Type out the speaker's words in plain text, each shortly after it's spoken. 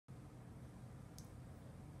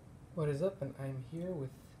What is up? And I'm here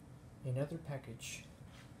with another package.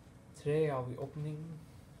 Today I'll be opening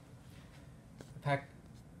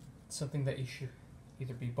something that you should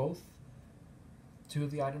either be both two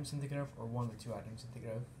of the items I'm thinking of or one of the two items I'm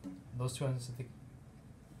thinking of. Those two items I think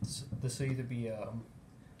this will either be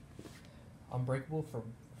Unbreakable for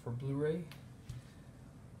Blu-ray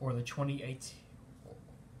or the 28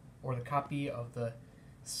 or the copy of the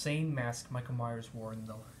same mask Michael Myers wore in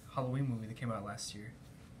the Halloween movie that came out last year.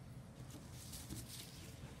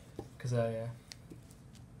 Because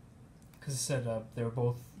it said they were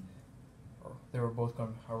both going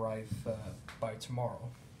to arrive by tomorrow,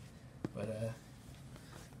 but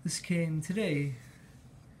this came today.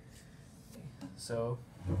 So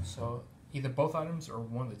either both items or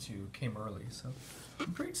one of the two came early. So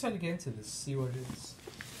I'm pretty excited to get into this, see what it is.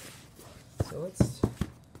 So let's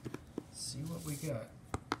see what we got.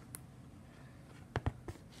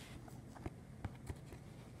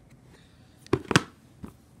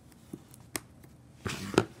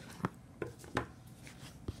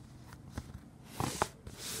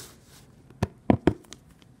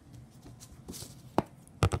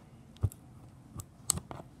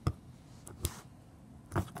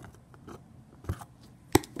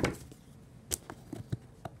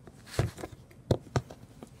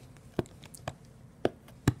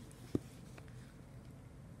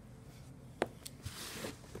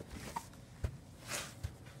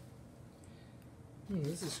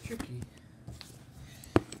 This is tricky.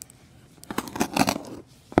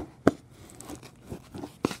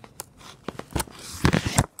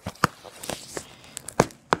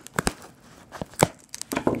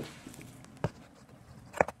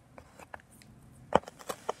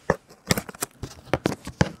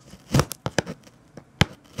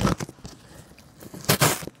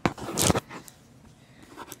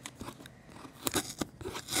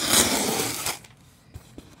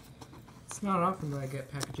 It's not often that I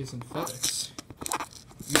get packages in FedEx.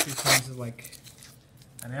 Usually comes in like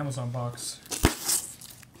an Amazon box.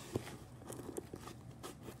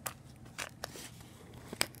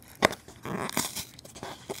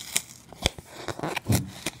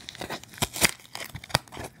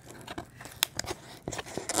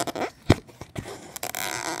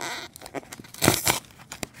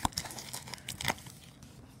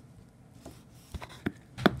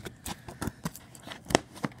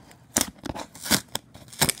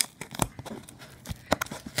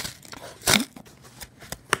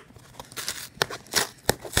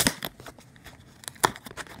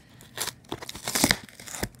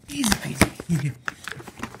 Easy peasy.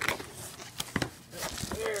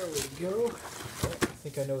 There we go. I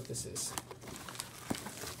think I know what this is.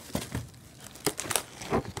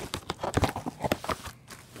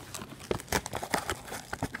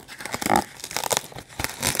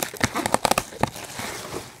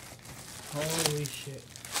 Holy shit.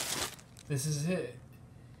 This is it.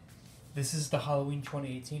 This is the Halloween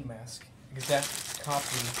 2018 mask. Exact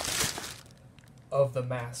copy of the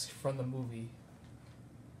mask from the movie.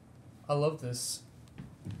 I love this.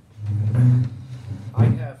 I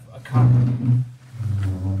have a copy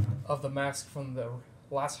of the mask from the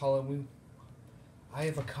last Halloween. I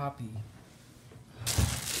have a copy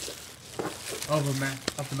of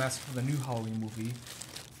the mask from the new Halloween movie,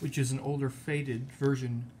 which is an older, faded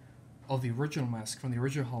version of the original mask from the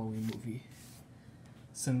original Halloween movie,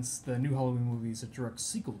 since the new Halloween movie is a direct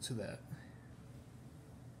sequel to that.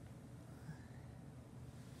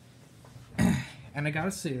 And I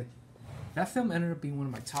gotta say, that film ended up being one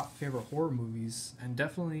of my top favorite horror movies, and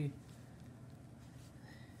definitely,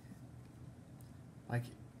 like,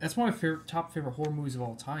 that's one of my top favorite horror movies of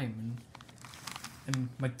all time, and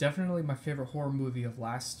like definitely my favorite horror movie of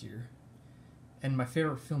last year, and my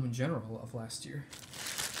favorite film in general of last year.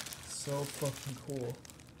 So fucking cool.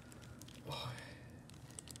 Oh,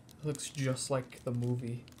 it looks just like the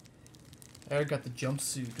movie. I got the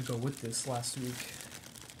jumpsuit to go with this last week,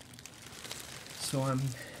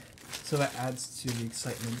 so that adds to the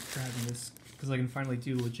excitement for having this, because I can finally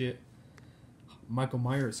do legit Michael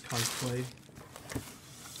Myers cosplay.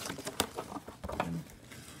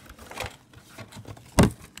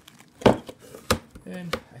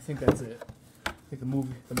 And I think that's it. I think the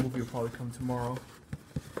movie will probably come tomorrow.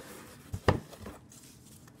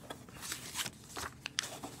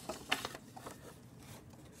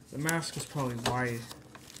 The mask is probably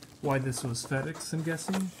why this was FedEx, I'm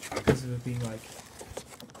guessing, because of it being like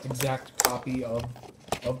exact copy of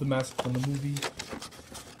the mask from the movie.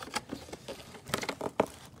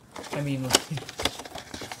 I mean, like,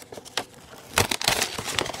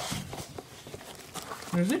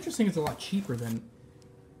 it was interesting. It's a lot cheaper than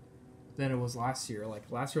it was last year. Like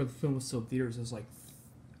last year, the film was still in theaters. It was like,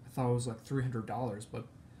 I thought it was like $300, but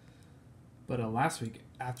last week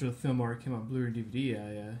after the film already came out on Blu-ray and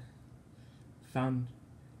DVD,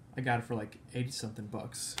 I got it for like 80 something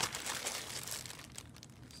bucks.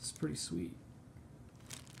 This is pretty sweet.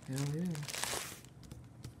 Hell yeah.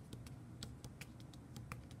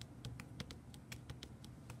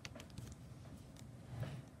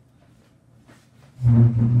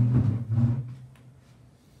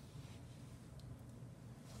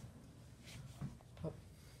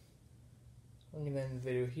 I'm gonna end the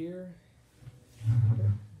video here.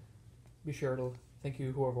 Be sure to thank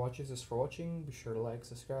you whoever watches this for watching. Be sure to like,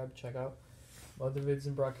 subscribe, check out other vids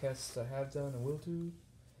and broadcasts I have done and will do.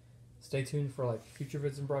 Stay tuned for like future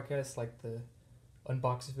vids and broadcasts, like the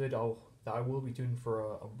unboxing vid that I will be doing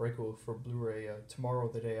for Unbreakable for Blu-ray tomorrow or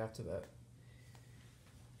the day after that.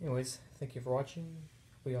 Anyways, thank you for watching.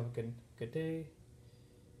 Hope you have a good day,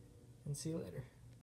 and see you later.